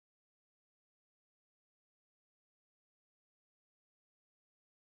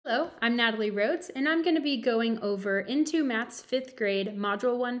Hello, I'm Natalie Rhodes, and I'm going to be going over Into Math's 5th grade,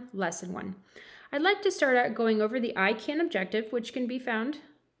 Module 1, Lesson 1. I'd like to start out going over the I Can objective, which can be found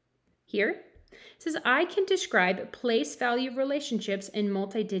here. It says, I can describe place-value relationships in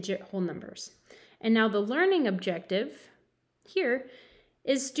multi-digit whole numbers. And now the learning objective here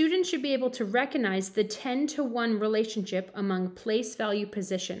is students should be able to recognize the 10-to-1 relationship among place-value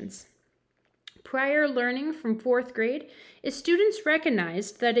positions. Prior learning from 4th grade is students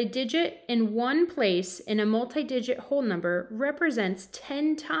recognized that a digit in one place in a multi-digit whole number represents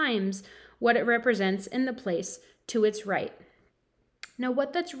 10 times what it represents in the place to its right. Now,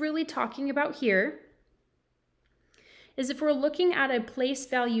 what that's really talking about here is if we're looking at a place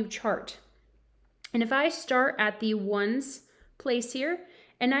value chart, and if I start at the ones place here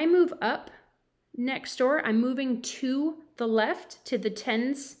and I move up next door, I'm moving to the left to the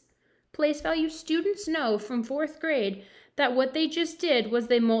tens place value. Students know from 4th grade that what they just did was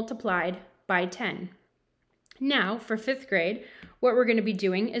they multiplied by 10. Now, for 5th grade, what we're going to be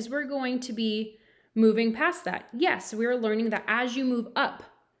doing is we're going to be moving past that. Yes, we're learning that as you move up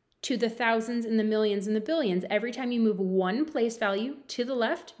to the thousands and the millions and the billions, every time you move one place value to the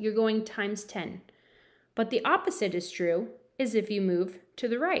left, you're going times 10. But the opposite is true, is if you move to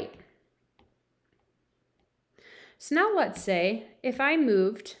the right. So now let's say if I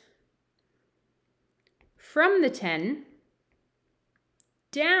moved from the 10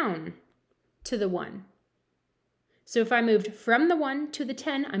 down to the 1. So if I moved from the 1 to the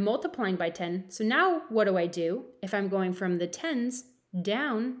 10, I'm multiplying by 10. So now what do I do if I'm going from the 10s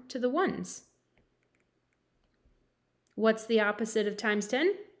down to the 1s? What's the opposite of times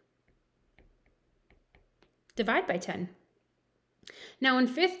 10? Divide by 10. Now in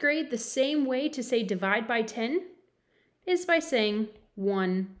 5th grade, the same way to say divide by 10 is by saying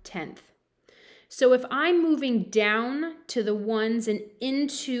 1/10. So if I'm moving down to the ones and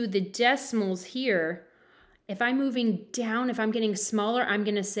into the decimals here, if I'm moving down, if I'm getting smaller, I'm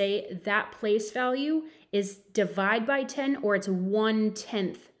going to say that place value is divide by 10, or it's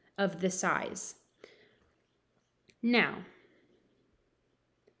 1/10 of the size. Now,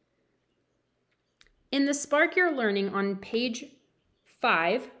 in the Spark Your Learning on page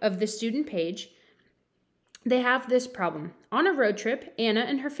 5 of the student page, they have this problem. On a road trip, Anna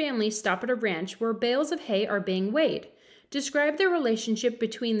and her family stop at a ranch where bales of hay are being weighed. Describe the relationship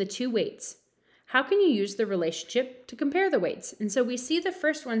between the two weights. How can you use the relationship to compare the weights? And so we see the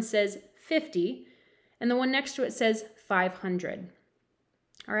first one says 50, and the one next to it says 500.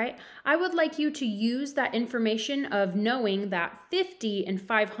 All right, I would like you to use that information of knowing that 50 and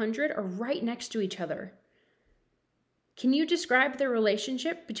 500 are right next to each other. Can you describe the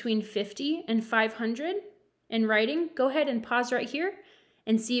relationship between 50 and 500? In writing, go ahead and pause right here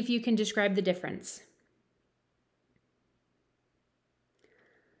and see if you can describe the difference.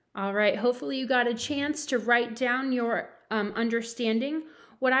 All right, hopefully you got a chance to write down your understanding.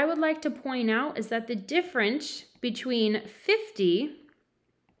 What I would like to point out is that the difference between 50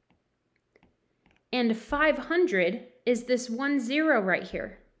 and 500 is this 10 right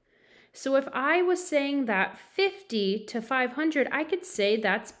here. So if I was saying that 50 to 500, I could say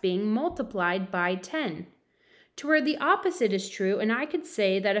that's being multiplied by 10. To where the opposite is true, and I could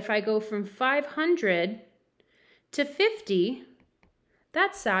say that if I go from 500 to 50,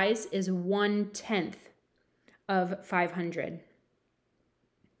 that size is 1/10 of 500.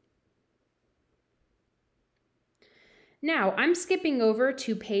 Now, I'm skipping over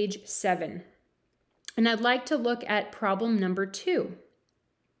to page 7, and I'd like to look at problem number 2.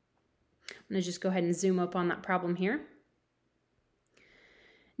 I'm going to just go ahead and zoom up on that problem here.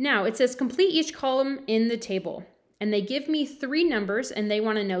 Now, it says complete each column in the table, and they give me 3 numbers, and they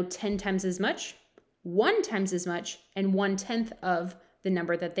want to know 10 times as much, 1 times as much, and 1/10 of the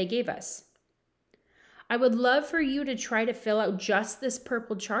number that they gave us. I would love for you to try to fill out just this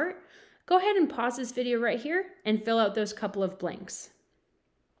purple chart. Go ahead and pause this video right here and fill out those couple of blanks.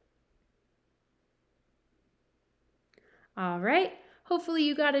 All right, hopefully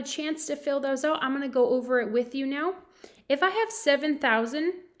you got a chance to fill those out. I'm going to go over it with you now. If I have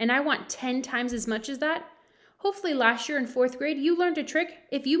 7,000 and I want 10 times as much as that, hopefully last year in 4th grade, you learned a trick.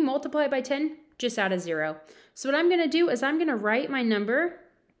 If you multiply by 10, just add a 0. So what I'm going to do is I'm going to write my number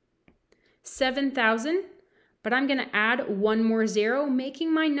 7,000, but I'm going to add one more 0,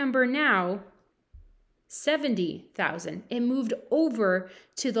 making my number now 70,000. It moved over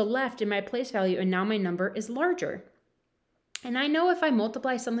to the left in my place value, and now my number is larger. And I know if I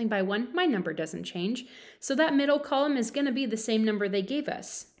multiply something by 1, my number doesn't change. So that middle column is going to be the same number they gave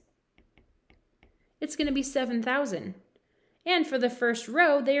us. It's going to be 7,000. And for the first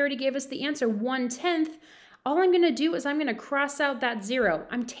row, they already gave us the answer 1/10. All I'm going to do is I'm going to cross out that 0.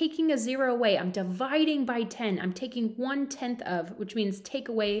 I'm taking a 0 away. I'm dividing by 10. I'm taking 1/10 of, which means take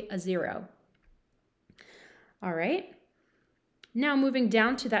away a 0. All right. Now moving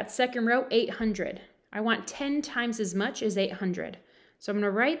down to that second row, 800. I want 10 times as much as 800. So I'm going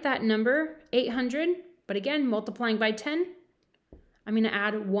to write that number, 800, but again, multiplying by 10, I'm going to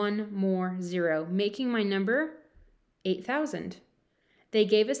add one more 0, making my number 8,000. They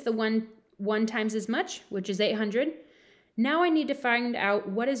gave us the one times as much, which is 800. Now I need to find out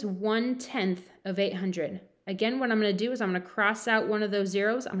what is 1/10 of 800. Again, what I'm going to do is I'm going to cross out one of those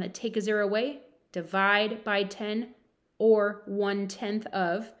zeros. I'm going to take a 0 away, divide by 10, or 1/10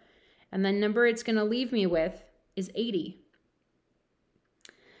 of, and the number it's going to leave me with is 80.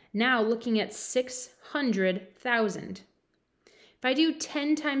 Now looking at 600,000. If I do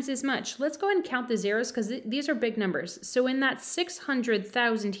 10 times as much, let's go ahead and count the zeros because these are big numbers. So in that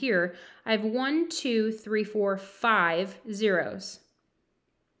 600,000 here, I have 1, 2, 3, 4, 5 zeros.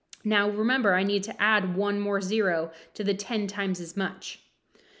 Now remember, I need to add one more 0 to the 10 times as much.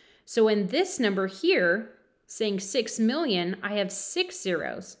 So in this number here, saying 6 million, I have 6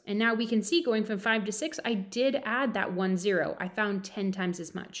 zeros. And now we can see going from 5 to 6, I did add that 1 0. I found 10 times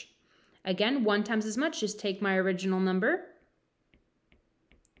as much. Again, 1 times as much, just take my original number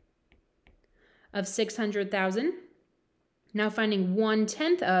of 600,000. Now finding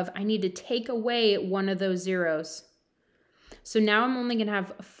 1/10 of, I need to take away one of those zeros. So now I'm only going to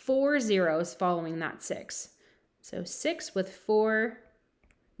have 4 zeros following that 6. So 6 with 4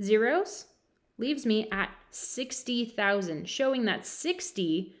 zeros leaves me at 60,000, showing that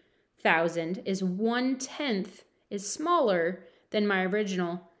 60,000 is 1/10 is smaller than my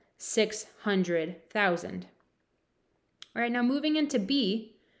original 600,000. All right, now moving into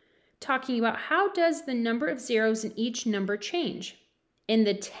B, talking about how does the number of zeros in each number change in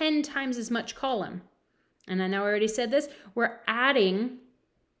the 10 times as much column. And I know I already said this, we're adding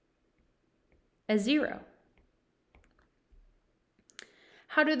a 0.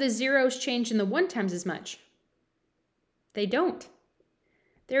 How do the zeros change in the 1 times as much? They don't.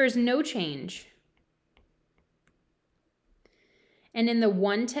 There is no change. And in the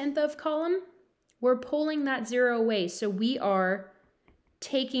 1/10 of column, we're pulling that 0 away. So we are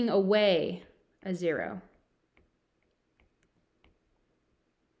taking away a 0.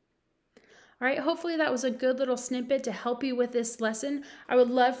 All right, hopefully that was a good little snippet to help you with this lesson. I would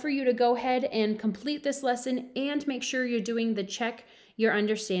love for you to go ahead and complete this lesson and make sure you're doing the check your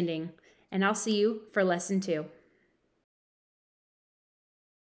understanding. And I'll see you for lesson 2.